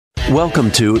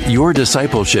Welcome to Your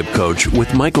Discipleship Coach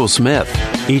with Michael Smith.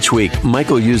 Each week,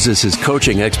 Michael uses his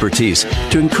coaching expertise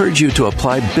to encourage you to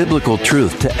apply biblical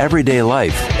truth to everyday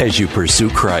life as you pursue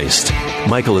Christ.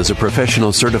 Michael is a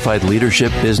professional certified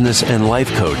leadership, business, and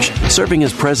life coach, serving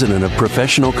as president of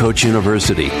Professional Coach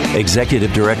University,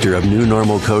 executive director of New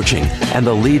Normal Coaching, and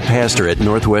the lead pastor at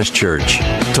Northwest Church.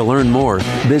 To learn more,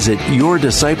 visit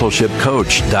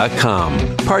yourdiscipleshipcoach.com,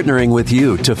 partnering with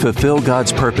you to fulfill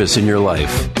God's purpose in your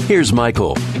life. Here's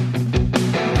Michael.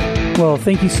 Well,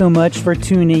 thank you so much for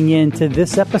tuning in to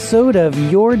this episode of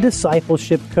Your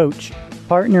Discipleship Coach,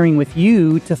 partnering with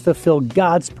you to fulfill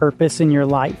God's purpose in your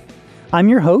life. I'm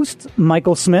your host,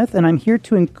 Michael Smith, and I'm here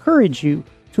to encourage you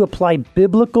to apply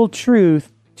biblical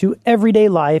truth to everyday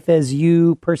life as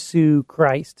you pursue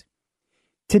Christ.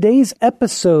 Today's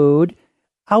episode,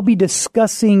 I'll be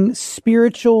discussing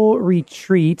spiritual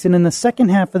retreats, and in the second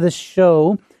half of the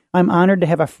show, I'm honored to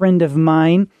have a friend of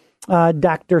mine,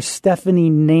 Dr. Stephanie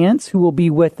Nance, who will be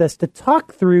with us to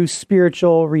talk through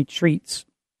spiritual retreats.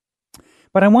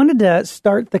 But I wanted to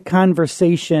start the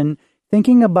conversation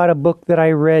thinking about a book that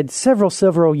I read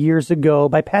several years ago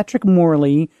by Patrick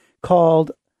Morley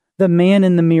called The Man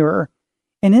in the Mirror.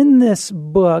 And in this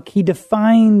book, he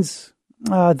defines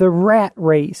the rat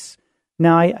race.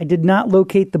 Now, I did not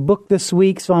locate the book this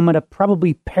week, so I'm going to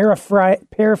probably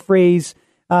paraphrase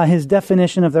his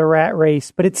definition of the rat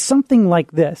race, but it's something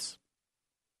like this,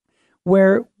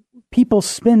 where people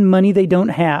spend money they don't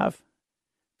have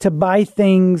to buy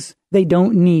things they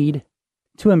don't need,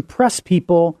 to impress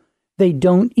people they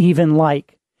don't even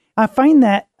like. I find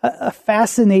that a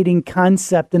fascinating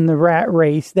concept in the rat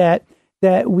race, that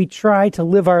we try to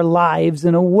live our lives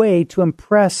in a way to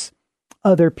impress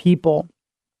other people.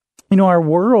 You know, our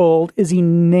world is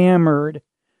enamored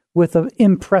with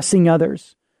impressing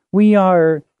others. We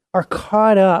are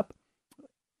caught up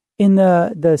in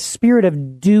the spirit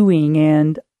of doing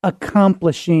and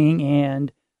accomplishing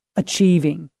and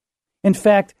achieving. In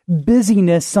fact,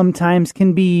 busyness sometimes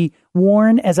can be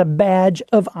worn as a badge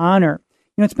of honor.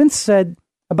 You know, it's been said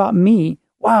about me,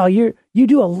 wow, you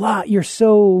do a lot, you're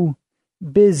so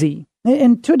busy.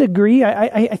 And to a degree,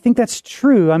 I think that's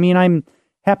true. I mean, I'm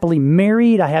happily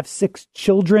married, I have 6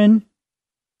 children,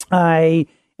 I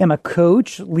am a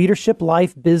coach, leadership,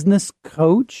 life, business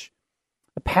coach,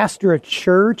 a pastor at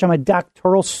church. I'm a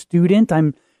doctoral student.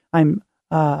 I'm an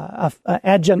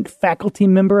adjunct faculty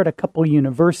member at a couple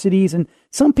universities. And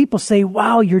some people say,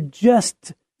 wow, you're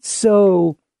just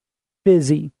so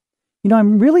busy. You know,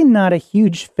 I'm really not a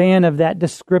huge fan of that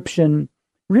description,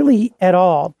 really at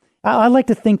all. I like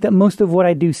to think that most of what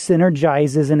I do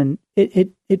synergizes and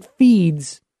it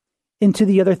feeds into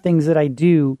the other things that I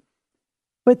do.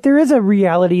 But there is a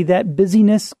reality that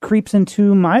busyness creeps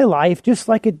into my life, just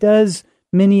like it does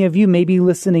many of you may be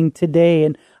listening today.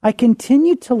 And I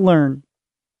continue to learn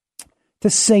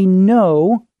to say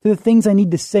no to the things I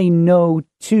need to say no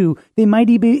to. They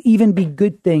might even be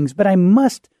good things, but I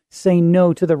must say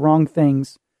no to the wrong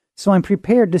things. So I'm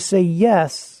prepared to say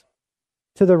yes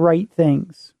to the right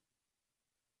things.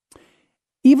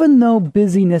 Even though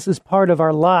busyness is part of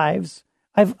our lives,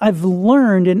 I've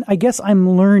learned, and I guess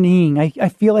I'm learning. I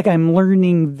feel like I'm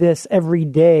learning this every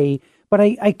day, but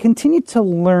I continue to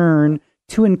learn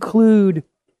to include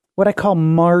what I call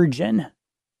margin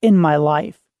in my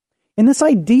life. And this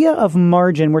idea of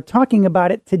margin, we're talking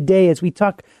about it today as we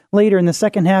talk later in the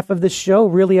second half of the show,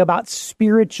 really about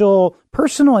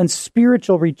personal and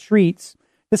spiritual retreats.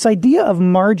 This idea of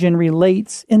margin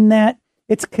relates in that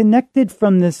it's connected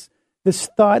from this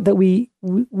thought that we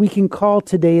can call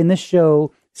today in this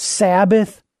show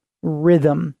Sabbath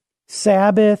rhythm.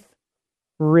 Sabbath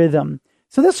rhythm.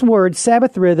 So this word,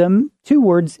 Sabbath rhythm, 2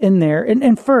 words in there.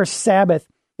 And first, Sabbath,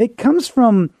 it comes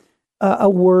from a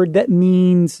word that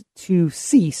means to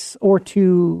cease or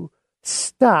to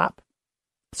stop.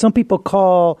 Some people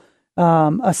call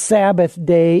a Sabbath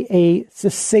day a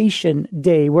cessation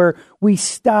day, where we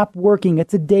stop working.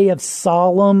 It's a day of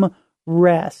solemn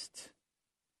rest.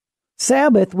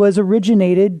 Sabbath was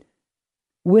originated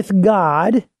with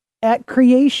God at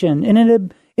creation,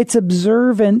 and its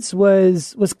observance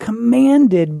was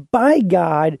commanded by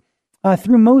God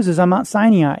through Moses on Mount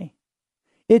Sinai.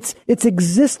 Its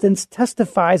existence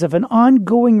testifies of an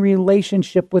ongoing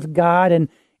relationship with God and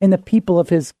the people of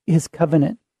his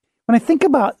covenant. When I think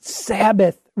about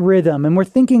Sabbath rhythm, and we're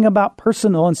thinking about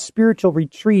personal and spiritual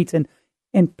retreats and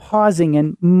pausing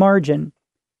and margin,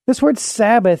 this word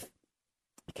Sabbath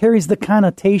carries the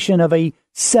connotation of a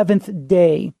seventh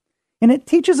day, and it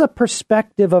teaches a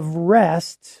perspective of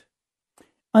rest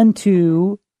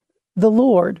unto the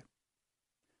Lord.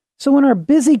 So in our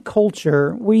busy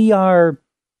culture, we are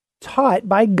taught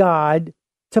by God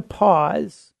to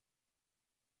pause,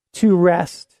 to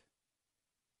rest.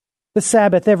 The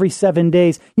Sabbath every 7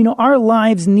 days. Our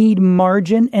lives need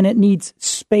margin and it needs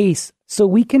space so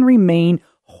we can remain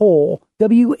whole.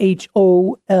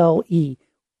 WHOLE.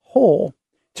 Whole.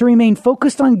 To remain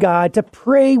focused on God, to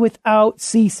pray without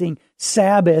ceasing.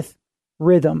 Sabbath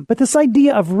rhythm. But this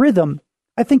idea of rhythm,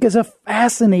 I think, is a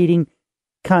fascinating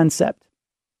concept.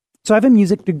 So I have a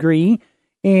music degree,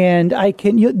 and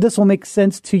this will make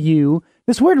sense to you.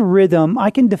 This word rhythm,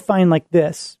 I can define like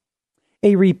this: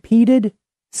 a repeated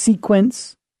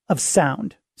sequence of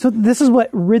sound. So this is what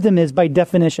rhythm is by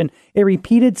definition: a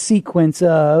repeated sequence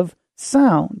of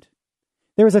sound.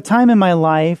 There was a time in my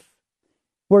life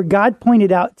where God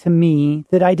pointed out to me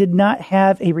that I did not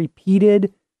have a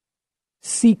repeated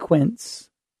sequence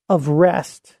of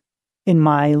rest in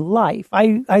my life.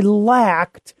 I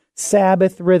lacked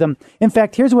Sabbath rhythm. In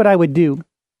fact, here's what I would do.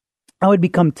 I would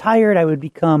become tired. I would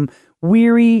become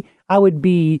weary. I would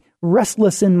be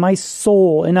restless in my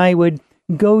soul, and I would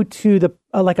go to the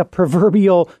like a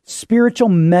proverbial spiritual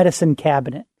medicine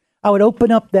cabinet. I would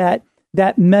open up that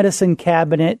medicine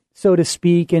cabinet, so to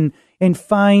speak, and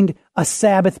find a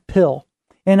Sabbath pill.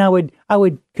 And I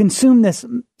would consume this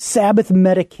Sabbath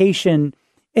medication,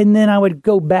 and then I would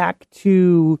go back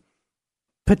to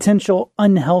potential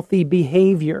unhealthy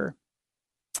behavior.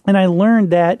 And I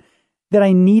learned that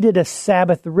I needed a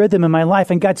Sabbath rhythm in my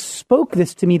life. And God spoke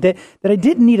this to me, that I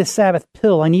didn't need a Sabbath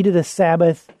pill. I needed a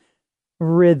Sabbath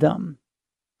rhythm.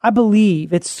 I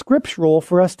believe it's scriptural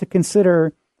for us to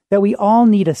consider that we all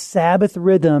need a Sabbath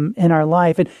rhythm in our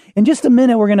life. And in just a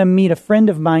minute, we're going to meet a friend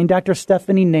of mine, Dr.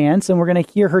 Stephanie Nance, and we're going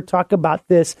to hear her talk about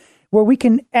this, where we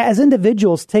can, as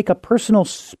individuals, take a personal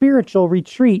spiritual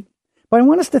retreat. But I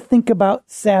want us to think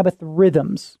about Sabbath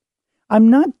rhythms. I'm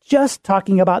not just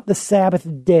talking about the Sabbath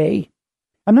day.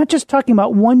 I'm not just talking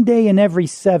about one day in every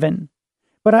 7.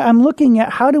 But I'm looking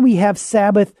at how do we have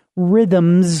Sabbath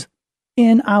rhythms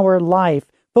in our life,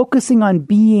 focusing on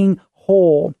being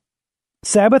whole.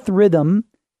 Sabbath rhythm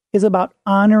is about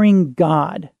honoring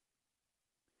God.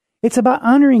 It's about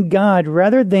honoring God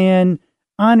rather than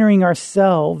honoring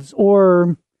ourselves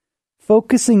or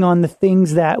focusing on the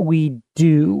things that we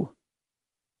do.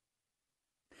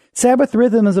 Sabbath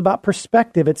rhythm is about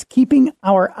perspective. It's keeping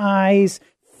our eyes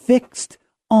fixed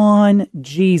on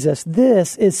Jesus.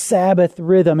 This is Sabbath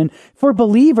rhythm. And for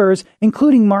believers,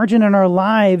 including margin in our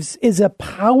lives is a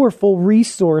powerful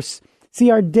resource. See,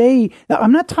 our day,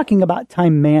 I'm not talking about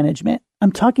time management.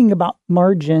 I'm talking about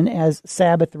margin as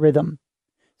Sabbath rhythm.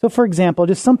 So for example,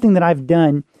 just something that I've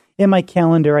done in my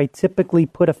calendar, I typically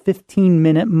put a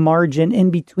 15-minute margin in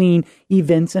between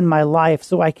events in my life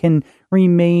so I can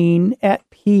remain at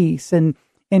peace and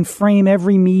frame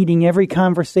every meeting, every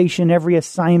conversation, every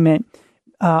assignment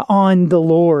on the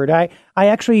Lord. I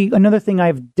actually, another thing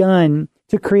I've done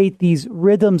to create these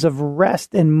rhythms of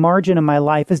rest and margin in my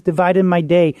life is divided my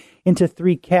day into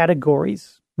 3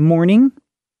 categories: morning,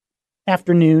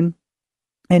 afternoon,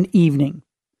 and evening.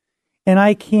 And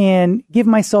I can give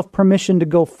myself permission to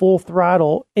go full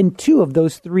throttle in 2 of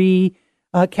those 3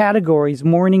 categories,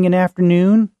 morning and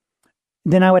afternoon.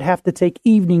 Then I would have to take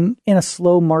evening in a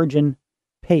slow margin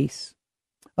pace,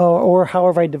 or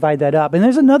however I divide that up. And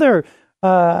there's another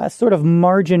sort of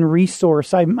margin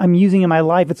resource I'm using in my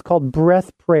life. It's called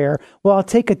breath prayer. Well, I'll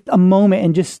take a moment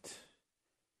and just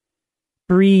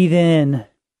breathe in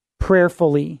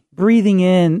prayerfully, breathing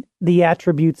in the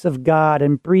attributes of God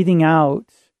and breathing out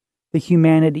the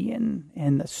humanity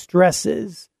and the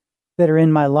stresses that are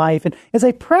in my life. And as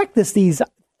I practice these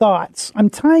thoughts, I'm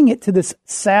tying it to this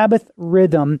Sabbath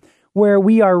rhythm where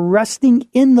we are resting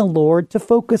in the Lord to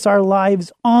focus our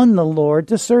lives on the Lord,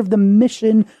 to serve the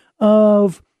mission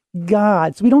of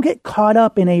God. So we don't get caught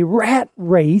up in a rat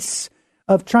race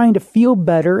of trying to feel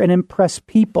better and impress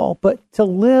people, but to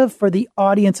live for the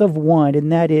audience of one,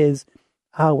 and that is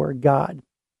our God.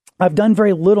 I've done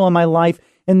very little in my life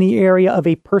in the area of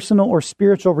a personal or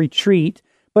spiritual retreat,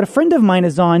 but a friend of mine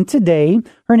is on today.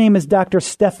 Her name is Dr.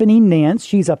 Stephanie Nance.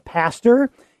 She's a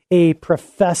pastor, a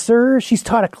professor. She's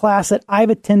taught a class that I've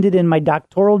attended in my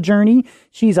doctoral journey.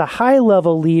 She's a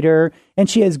high-level leader, and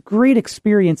she has great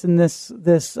experience in this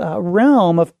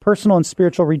realm of personal and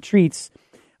spiritual retreats.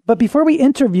 But before we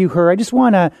interview her, I just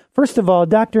want to, first of all,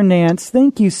 Dr. Nance,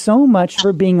 thank you so much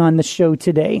for being on the show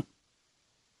today.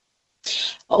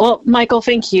 Well, Michael,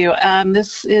 thank you.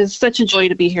 This is such a joy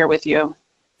to be here with you.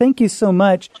 Thank you so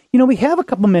much. You know, we have a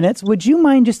couple minutes. Would you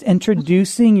mind just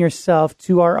introducing yourself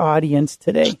to our audience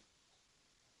today?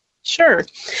 Sure.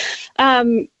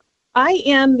 I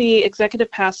am the executive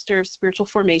pastor of spiritual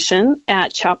formation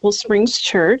at Chapel Springs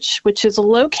Church, which is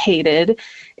located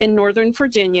in Northern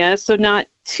Virginia, so not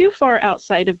too far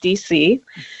outside of DC.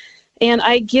 And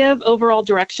I give overall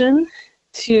direction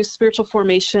to spiritual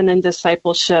formation and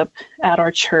discipleship at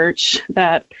our church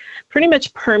that pretty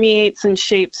much permeates and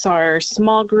shapes our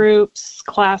small groups,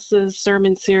 classes,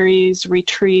 sermon series,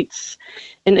 retreats,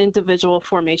 and individual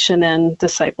formation and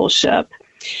discipleship.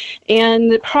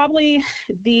 And probably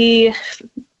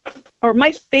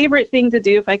my favorite thing to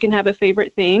do, if I can have a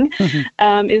favorite thing,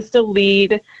 is to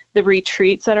lead the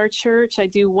retreats at our church. I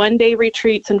do 1-day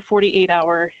retreats and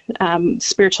 48-hour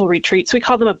spiritual retreats. We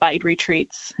call them abide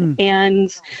retreats.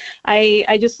 And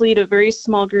I just lead a very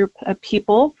small group of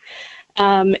people.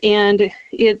 And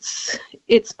it's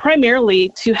primarily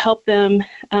to help them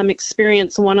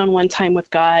experience one-on-one time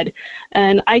with God.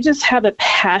 And I just have a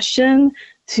passion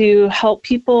to help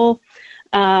people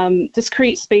just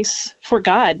create space for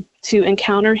God, to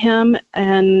encounter Him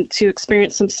and to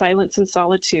experience some silence and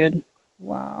solitude.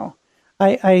 Wow.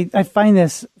 I find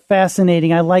this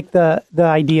fascinating. I like the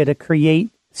idea to create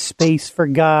space for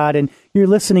God. And you're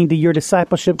listening to Your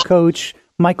Discipleship Coach.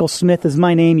 Michael Smith is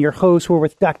my name, your host. We're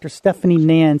with Dr. Stephanie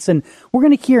Nance. And we're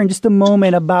going to hear in just a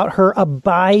moment about her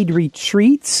Abide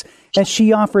Retreats, as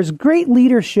she offers great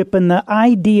leadership in the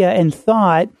idea and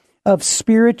thought of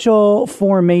spiritual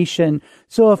formation.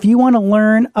 So if you want to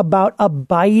learn about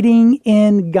abiding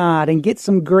in God and get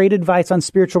some great advice on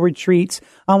spiritual retreats,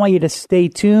 I want you to stay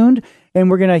tuned. And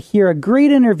we're going to hear a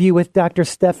great interview with Dr.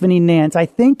 Stephanie Nance. I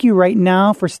thank you right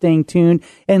now for staying tuned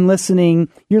and listening.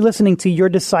 You're listening to Your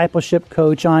Discipleship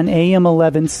Coach on AM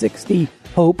 1160,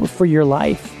 Hope for Your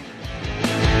Life.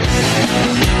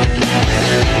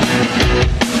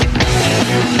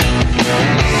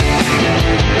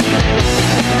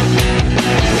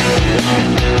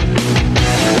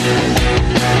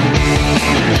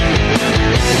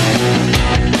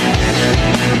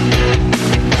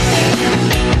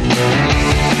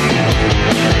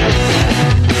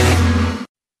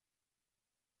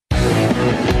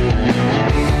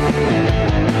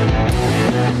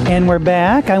 And we're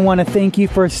back. I want to thank you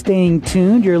for staying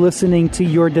tuned. You're listening to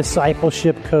Your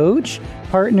Discipleship Coach,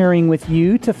 partnering with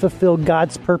you to fulfill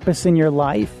God's purpose in your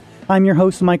life. I'm your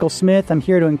host, Michael Smith. I'm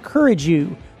here to encourage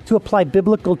you to apply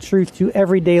biblical truth to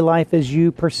everyday life as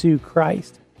you pursue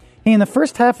Christ. Hey, in the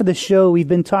first half of the show, we've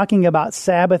been talking about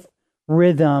Sabbath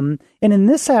rhythm. And in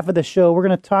this half of the show, we're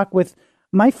going to talk with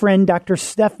my friend, Dr.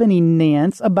 Stephanie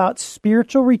Nance, about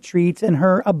spiritual retreats and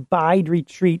her Abide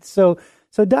retreats. So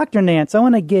Dr. Nance, I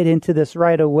want to get into this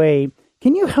right away.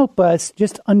 Can you help us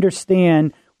just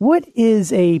understand what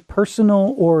is a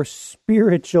personal or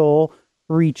spiritual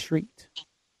retreat?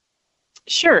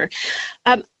 Sure.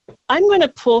 I'm going to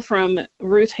pull from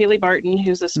Ruth Haley Barton,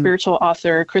 who's a spiritual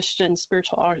author, Christian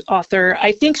spiritual author.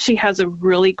 I think she has a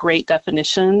really great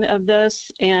definition of this.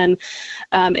 And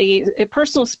a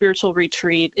personal spiritual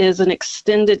retreat is an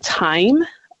extended time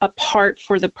apart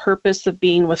for the purpose of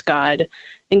being with God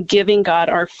and giving God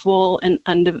our full and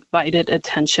undivided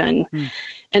attention.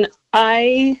 And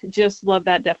I just love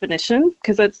that definition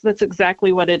because that's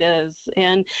exactly what it is.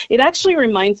 And it actually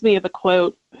reminds me of a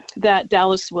quote that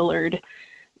Dallas Willard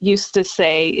used to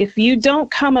say, if you don't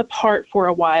come apart for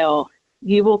a while,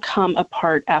 you will come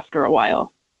apart after a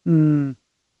while. And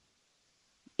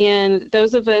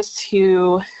those of us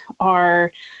who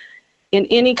are in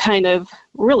any kind of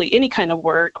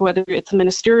work, whether it's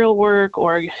ministerial work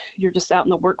or you're just out in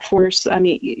the workforce, I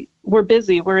mean, we're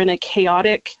busy. We're in a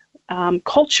chaotic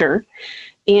culture,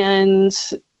 and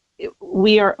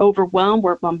we are overwhelmed.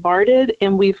 We're bombarded,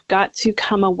 and we've got to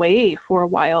come away for a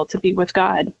while to be with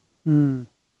God.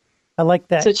 I like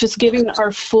that. So it's just giving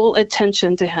our full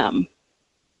attention to Him.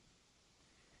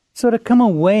 So to come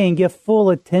away and give full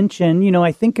attention,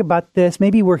 I think about this.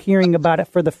 Maybe we're hearing about it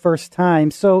for the first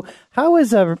time. So how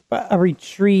is a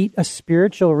retreat, a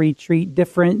spiritual retreat,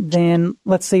 different than,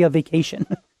 let's say, a vacation?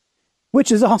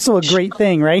 Which is also a great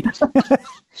thing, right?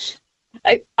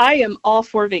 I am all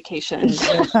for vacations.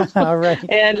 All right.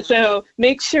 And so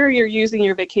make sure you're using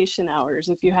your vacation hours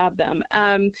if you have them.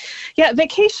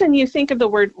 Vacation, you think of the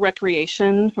word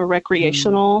recreation or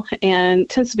recreational, and it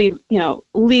tends to be,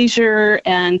 leisure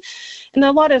and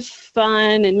a lot of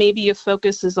fun, and maybe your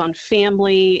focus is on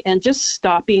family and just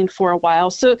stopping for a while.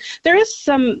 So there is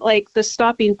some, like the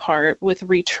stopping part with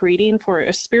retreating for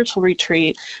a spiritual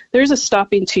retreat, there's a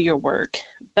stopping to your work.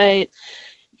 But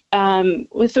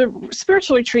with a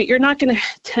spiritual retreat, you're not going to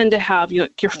tend to have your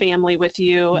family with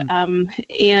you. And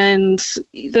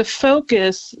the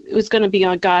focus is going to be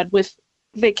on God. With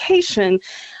vacation,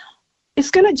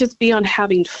 it's going to just be on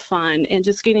having fun and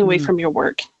just getting away from your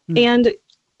work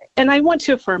And I want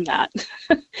to affirm that.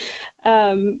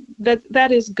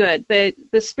 that is good. But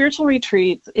the spiritual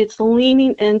retreats, it's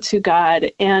leaning into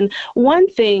God. And one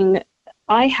thing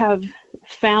I have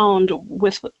found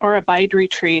with our Abide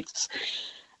retreats,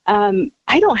 I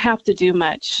don't have to do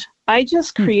much. I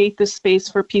just create the space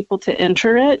for people to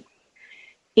enter it,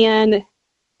 and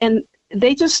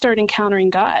they just start encountering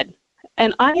God.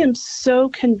 And I am so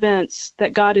convinced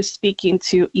that God is speaking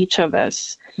to each of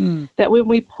us, that when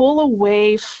we pull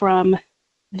away from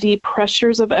the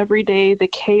pressures of every day, the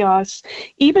chaos,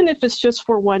 even if it's just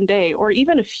for one day or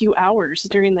even a few hours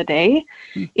during the day,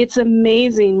 it's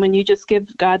amazing when you just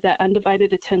give God that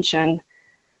undivided attention,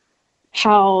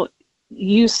 how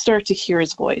you start to hear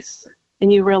his voice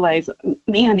and you realize,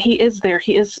 man, he is there.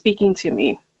 He is speaking to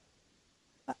me.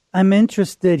 I'm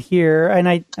interested here, and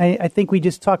I think we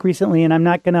just talked recently, and I'm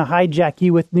not going to hijack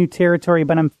you with new territory,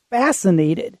 but I'm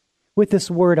fascinated with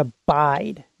this word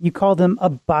abide. You call them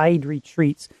Abide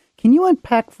retreats. Can you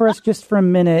unpack for us just for a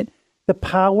minute the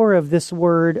power of this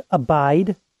word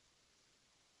abide?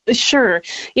 Sure.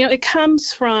 It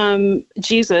comes from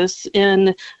Jesus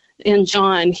in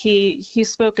John. He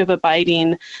spoke of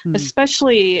abiding,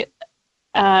 especially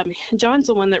John's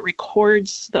the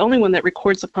only one that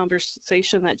records the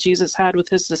conversation that Jesus had with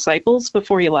his disciples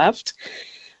before he left,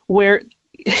 where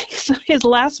his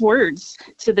last words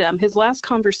to them, his last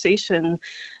conversation,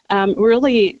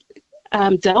 really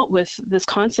dealt with this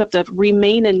concept of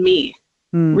remain in me,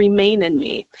 remain in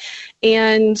me.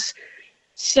 And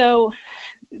so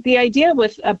the idea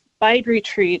with Abide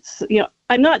retreats,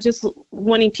 I'm not just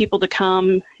wanting people to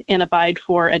come and abide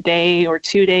for a day or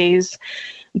 2 days,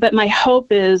 but my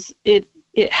hope is it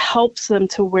helps them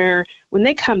to where when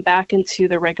they come back into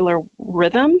the regular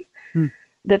rhythm,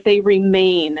 that they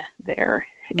remain there.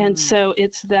 And so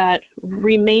it's that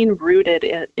remain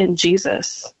rooted in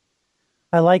Jesus.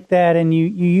 I like that. And you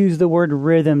use the word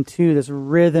rhythm too, this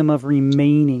rhythm of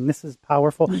remaining. This is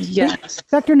powerful. Yes. Hey,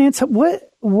 Dr. Nance,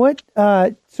 what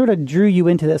sort of drew you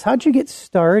into this? How'd you get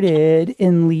started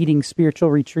in leading spiritual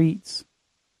retreats?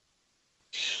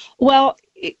 Well,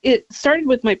 it started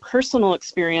with my personal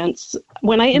experience.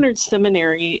 When I entered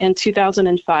seminary in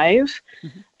 2005,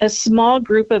 a small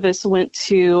group of us went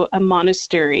to a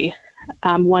monastery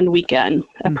one weekend.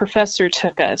 A professor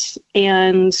took us.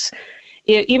 And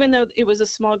even though it was a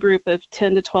small group of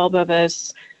 10 to 12 of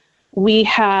us, we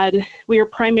were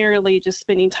primarily just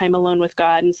spending time alone with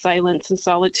God in silence and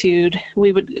solitude.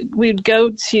 We'd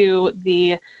go to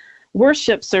the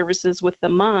worship services with the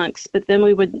monks, but then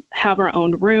we would have our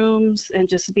own rooms and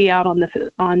just be out on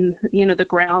the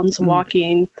grounds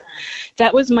walking.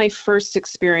 That was my first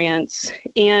experience,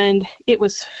 and it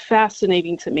was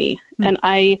fascinating to me. And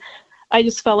I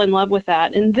just fell in love with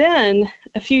that. And then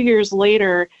a few years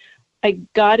later, I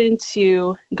got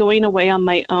into going away on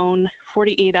my own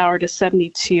 48-hour to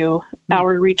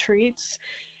 72-hour retreats.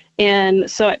 And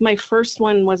so my first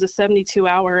one was a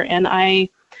 72-hour, and I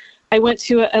went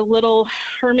to a little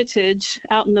hermitage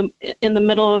out in the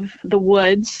middle of the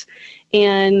woods,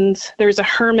 and there's a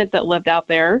hermit that lived out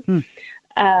there.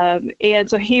 And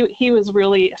so he was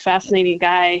really a fascinating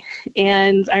guy.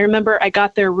 And I remember I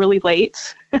got there really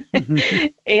late.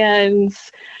 And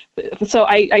so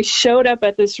I showed up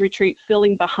at this retreat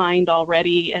feeling behind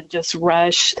already and just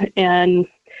rushed. And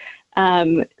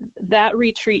that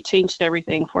retreat changed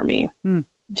everything for me.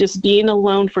 Just being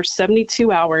alone for 72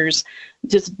 hours,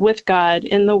 just with God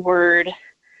in the Word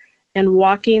and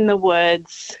walking the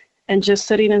woods and just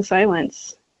sitting in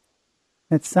silence.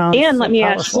 It sounds and so let me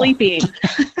powerful. add sleeping.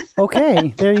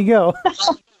 Okay, there you go.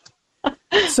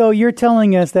 So you're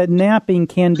telling us that napping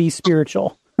can be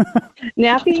spiritual.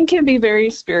 Napping can be very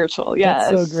spiritual,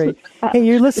 yes. That's so great. Hey,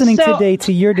 you're listening today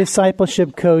to Your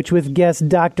Discipleship Coach with guest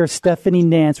Dr. Stephanie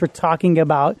Nance. We're talking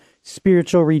about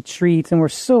spiritual retreats, and we're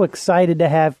so excited to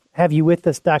have you with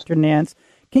us, Dr. Nance.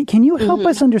 Can you help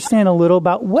us understand a little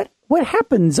about what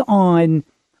happens on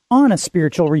a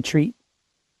spiritual retreat?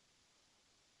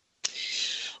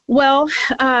 Well,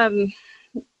 I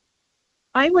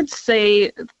would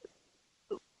say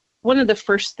one of the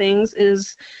first things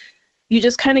is you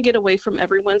just kind of get away from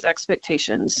everyone's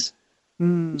expectations,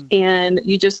 and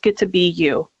you just get to be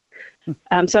you.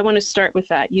 So I want to start with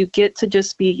that. You get to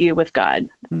just be you with God,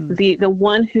 the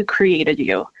one who created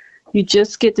you. You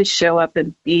just get to show up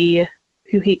and be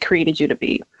who he created you to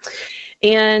be.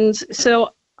 And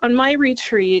so on my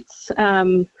retreats,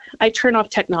 I turn off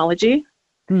technology.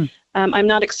 I'm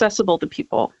not accessible to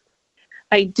people.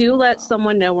 I do let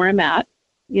someone know where I'm at.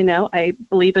 I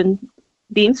believe in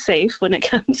being safe when it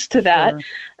comes to that.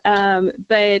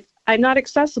 But I'm not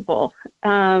accessible.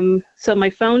 So my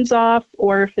phone's off,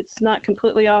 or if it's not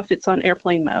completely off, it's on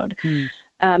airplane mode.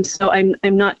 So I'm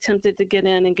not tempted to get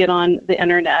in and get on the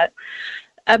internet.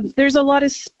 There's a lot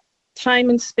of time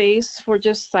and space for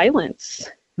just silence,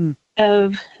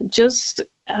 of just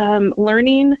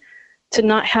learning to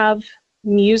not have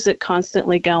music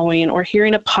constantly going or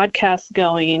hearing a podcast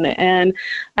going. And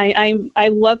I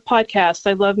love podcasts.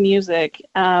 I love music.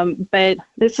 But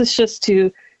this is just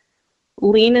to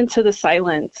lean into the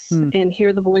silence and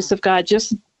hear the voice of God,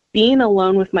 just being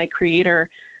alone with my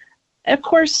Creator. Of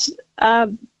course,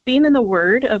 being in the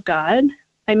Word of God.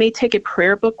 I may take a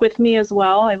prayer book with me as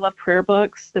well. I love prayer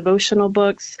books, devotional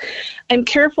books. I'm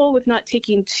careful with not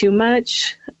taking too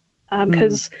much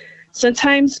because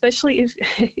sometimes, especially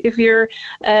if you're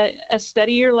a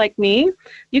studier like me,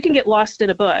 you can get lost in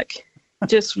a book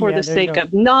just for the sake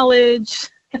of knowledge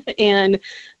and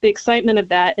the excitement of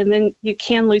that. And then you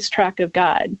can lose track of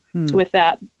God with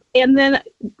that. And then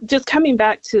just coming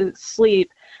back to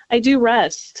sleep, I do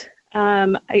rest.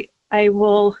 I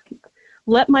will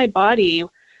let my body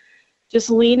just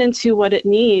lean into what it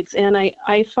needs. And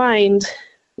I find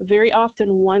very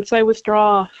often once I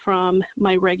withdraw from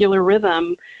my regular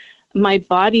rhythm, my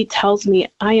body tells me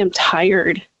I am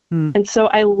tired. And so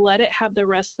I let it have the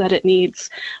rest that it needs.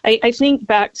 I think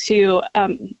back to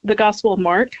the Gospel of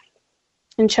Mark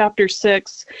in chapter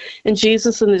 6, and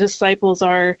Jesus and the disciples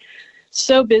are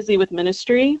so busy with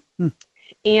ministry.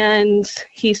 And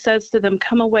he says to them,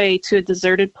 come away to a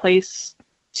deserted place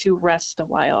to rest a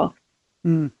while.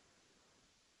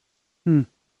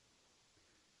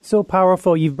 So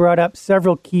powerful. You've brought up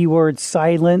several keywords: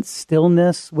 silence,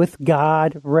 stillness, with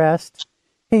God, rest.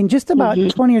 Hey, in just about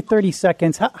 20 or 30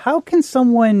 seconds, how can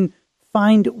someone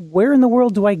find where in the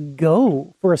world do I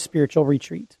go for a spiritual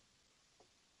retreat?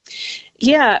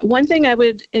 Yeah, one thing I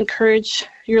would encourage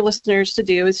your listeners to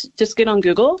do is just get on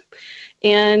Google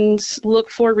and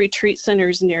look for retreat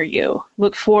centers near you.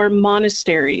 Look for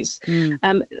monasteries.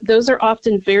 Those are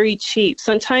often very cheap.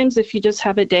 Sometimes if you just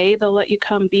have a day, they'll let you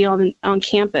come be on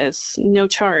campus, no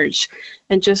charge,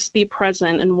 and just be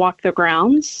present and walk the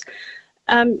grounds.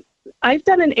 I've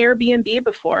done an Airbnb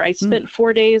before. I spent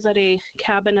 4 days at a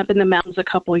cabin up in the mountains a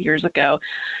couple of years ago.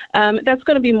 That's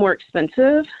going to be more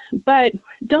expensive, but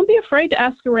don't be afraid to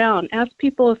ask around. Ask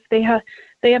people if they have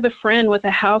a friend with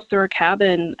a house or a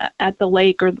cabin at the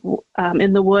lake or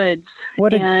in the woods.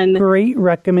 What a great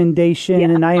recommendation,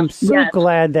 and I am so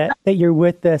glad that you're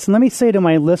with this. And let me say to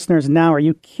my listeners now, are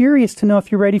you curious to know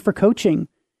if you're ready for coaching?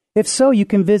 If so, you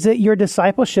can visit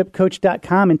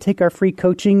yourdiscipleshipcoach.com and take our free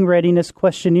coaching readiness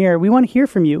questionnaire. We want to hear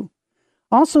from you.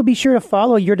 Also, be sure to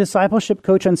follow Your Discipleship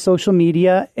Coach on social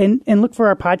media and look for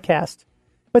our podcast.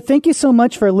 But thank you so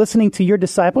much for listening to Your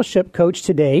Discipleship Coach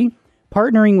today,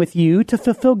 partnering with you to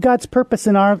fulfill God's purpose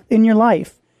in your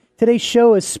life. Today's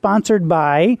show is sponsored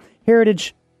by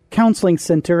Heritage Counseling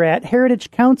Center at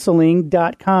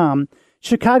heritagecounseling.com,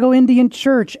 Chicago Indian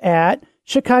Church at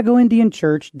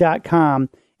chicagoindianchurch.com,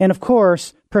 and of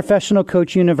course, Professional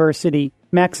Coach University.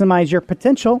 Maximize your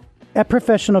potential at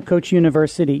Professional Coach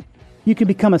University. You can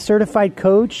become a certified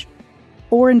coach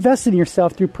or invest in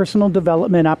yourself through personal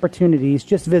development opportunities.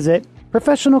 Just visit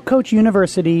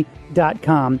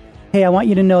professionalcoachuniversity.com. Hey, I want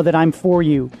you to know that I'm for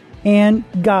you, and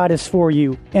God is for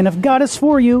you. And if God is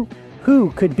for you,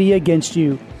 who could be against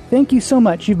you? Thank you so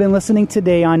much. You've been listening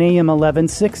today on AM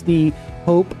 1160,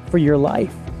 Hope for Your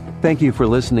Life. Thank you for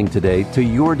listening today to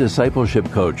Your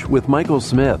Discipleship Coach with Michael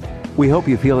Smith. We hope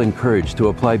you feel encouraged to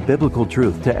apply biblical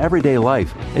truth to everyday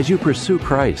life as you pursue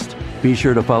Christ. Be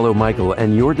sure to follow Michael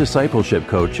and Your Discipleship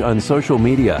Coach on social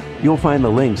media. You'll find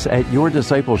the links at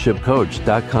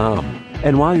yourdiscipleshipcoach.com.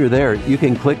 And while you're there, you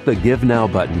can click the Give Now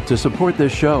button to support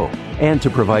this show and to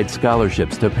provide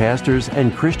scholarships to pastors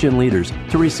and Christian leaders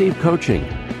to receive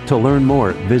coaching. To learn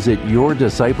more, visit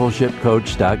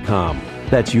yourdiscipleshipcoach.com.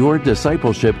 That's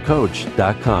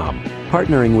yourdiscipleshipcoach.com,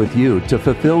 partnering with you to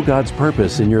fulfill God's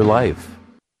purpose in your life.